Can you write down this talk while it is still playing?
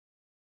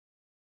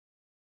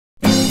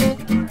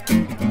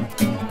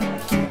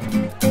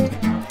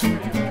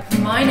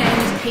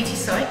Katie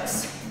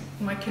Sykes.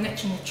 My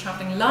connection with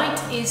Travelling Light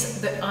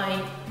is that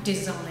I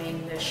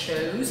design their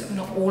shows,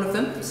 not all of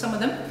them, some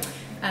of them,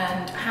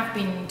 and have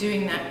been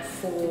doing that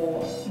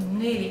for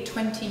nearly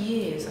 20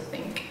 years, I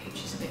think,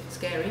 which is a bit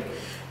scary.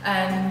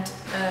 And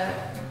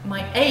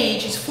my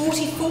age is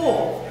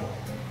 44.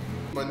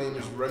 My name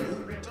is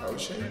Remi,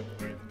 Tawose.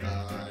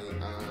 I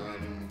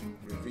am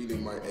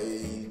revealing my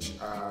age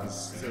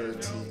as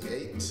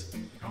 38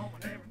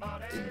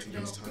 in 2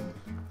 years' time.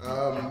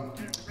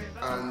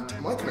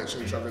 And my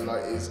connection with Travelling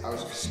Light is I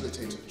was a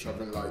facilitator at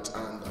Travelling Light,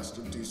 and I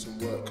still do some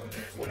work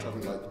for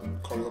Travelling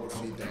Light,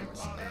 choreography,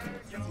 dance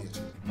and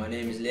theatre. My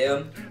name is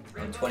Liam,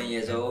 I'm 20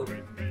 years old,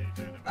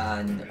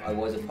 and I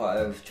was a part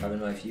of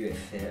Travelling Light Youth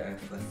Theatre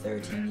for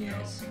 13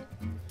 years.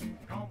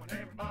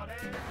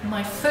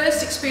 My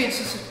first experience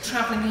with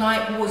Travelling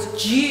Light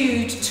was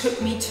Jude took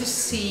me to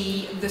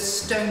see the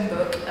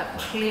Stonebook at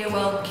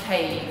Clearwell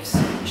Caves,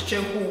 which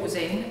Joe Hall was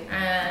in,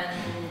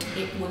 and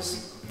it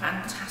was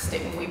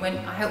fantastic. When we went,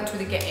 I helped with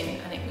the get-in,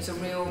 and it was a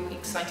real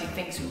exciting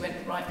thing, so we went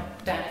right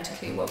down into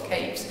Clearwell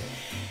Caves.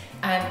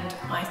 And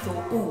I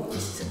thought, oh,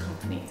 this is a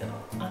company that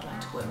I'd like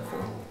to work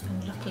for,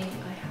 and luckily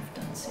I have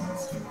done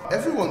since.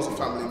 Everyone's a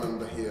family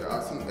member here.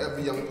 I think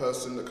every young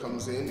person that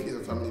comes in is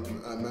a family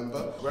member.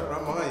 Where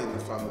am I in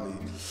the family?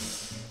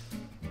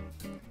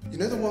 You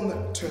know the one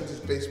that turns his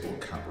baseball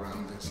cap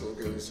round and sort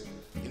of goes,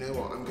 you know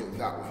what, I'm going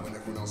that way when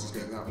everyone else is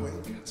going that way?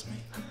 That's me.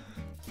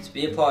 To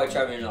be a part of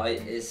Travelling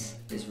Light is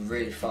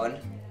really fun,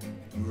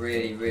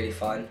 really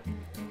fun.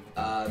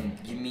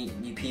 You meet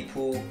new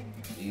people,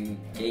 you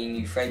gain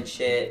new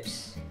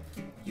friendships,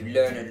 you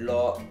learn a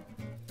lot,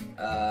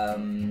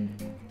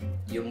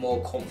 you're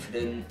more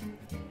confident.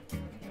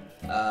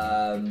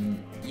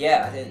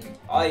 Yeah, I think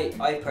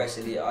I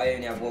personally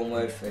only have one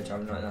word for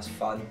Travelling Light, and that's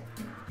fun.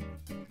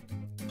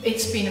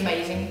 It's been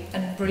amazing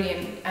and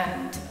brilliant,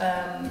 and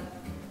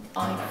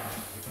I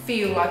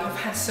feel like I've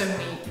had so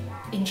many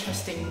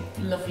interesting,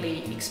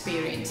 lovely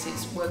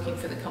experiences working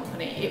for the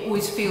company. It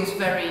always feels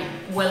very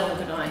well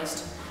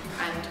organised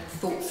and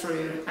thought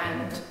through,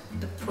 and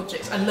the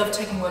projects. I love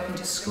taking work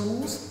into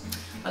schools.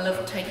 I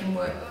love taking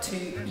work to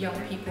young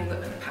people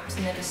that have perhaps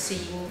never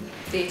seen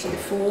theatre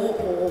before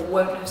or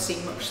won't have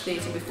seen much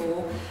theatre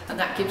before, and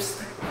that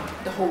gives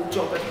the whole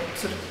job a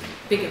sort of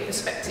bigger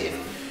perspective.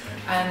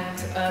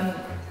 And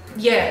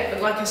yeah,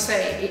 but like I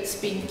say, it's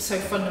been so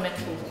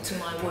fundamental to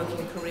my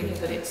working career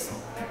that it's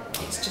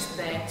just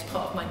there, it's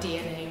part of my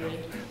DNA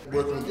really.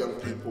 Working with young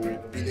people,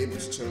 being able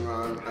to turn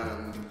around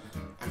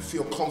and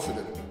feel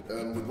confident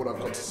with what I've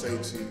got to say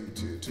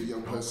to a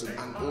young person,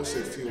 and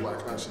also feel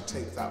like I should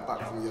take that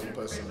back from a young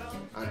person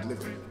and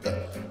deliver it.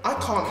 But I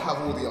can't have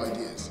all the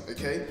ideas,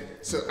 okay?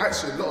 So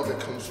actually a lot of it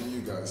comes from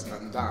you guys,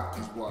 and that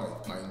is why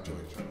I enjoy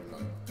Travelling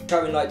Light.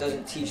 Travelling Light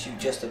doesn't teach you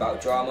just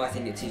about drama, I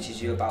think it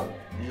teaches you about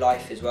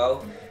life as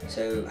well.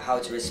 So how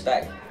to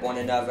respect one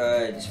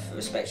another,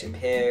 respect your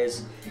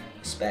peers,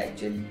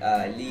 respect your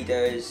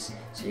leaders,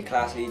 so your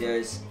class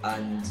leaders,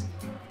 and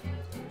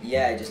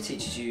yeah, it just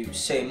teaches you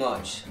so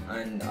much.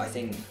 And I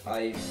think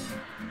I've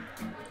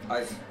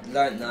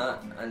learnt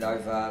that, and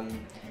I've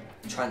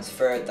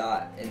transferred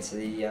that into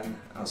the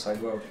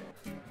outside world.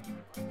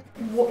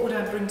 What would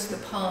I bring to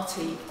the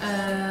party?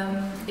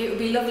 It would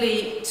be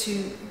lovely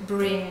to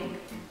bring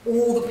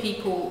all the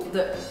people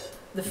that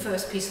the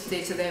first piece of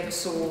theatre they ever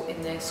saw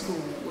in their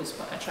school was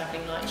a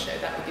Travelling Light show.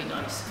 That would be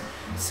nice.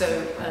 So,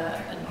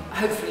 and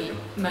hopefully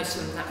most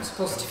of them that was a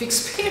positive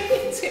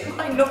experience. It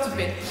might not have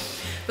been,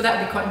 but that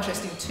would be quite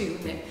interesting too,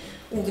 wouldn't it?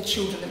 All the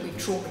children that we've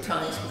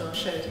traumatised with our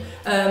shows.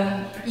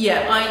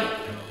 Yeah,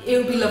 it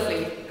would be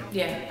lovely.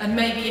 Yeah, and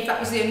maybe if that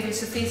was the only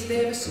piece of theatre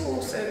they ever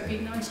saw, so it would be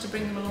nice to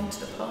bring them along to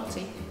the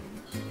party.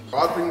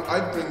 I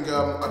bring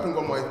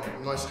on my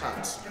nice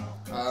hat.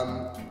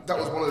 That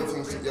was one of the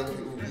things that young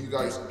people, you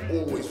guys,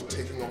 always were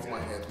taking off my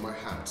head, my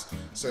hat.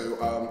 So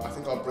I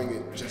think I'll bring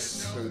it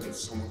just so that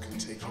someone can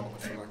take it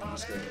off, and I can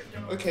just go,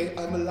 okay,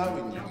 I'm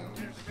allowing you now.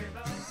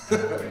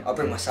 I'll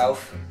bring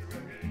myself.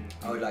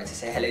 I would like to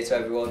say hello to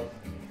everyone.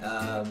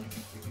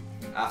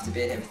 After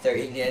being here for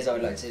 13 years, I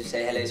would like to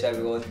say hello to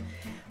everyone.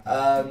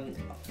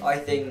 I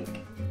think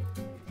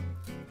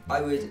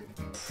I would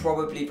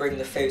probably bring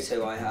the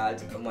photo I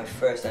had of my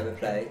first ever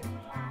play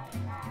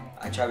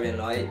at Travelling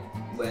Light,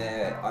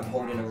 where I'm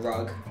holding a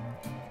rug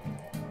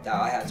that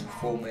I had to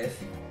perform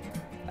with.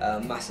 A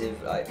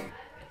massive rug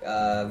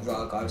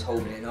I was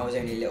holding. I was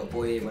only a little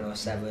boy when I was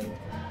 7,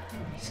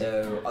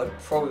 so I'd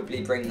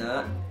probably bring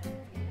that.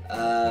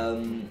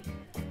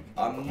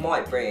 I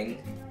might bring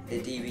the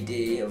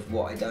DVD of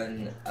what I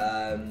done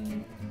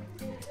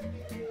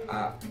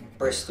at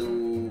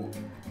Bristol.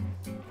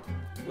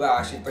 Well,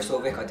 actually Bristol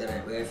Vic I done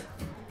it with.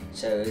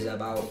 So it was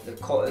about the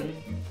cotton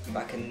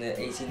back in the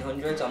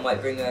 1800s. I might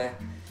bring a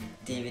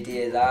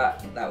DVD of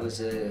that. That was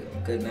a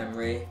good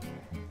memory.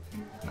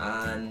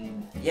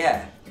 And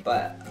yeah,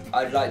 but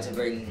I'd like to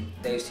bring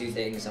those two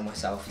things and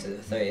myself to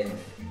the 30th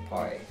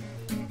party.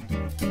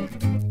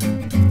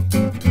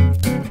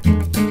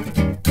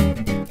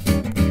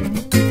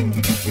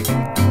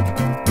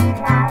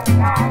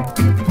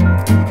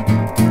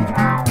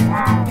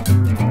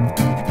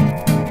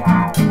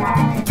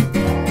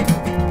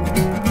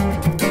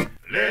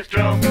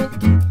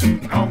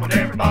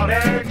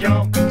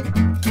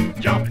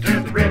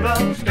 the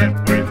rhythm, step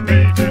with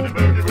me to the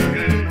boogie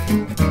woogie.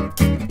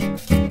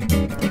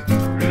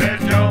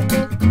 Let's jump,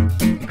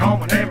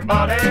 come on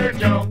everybody.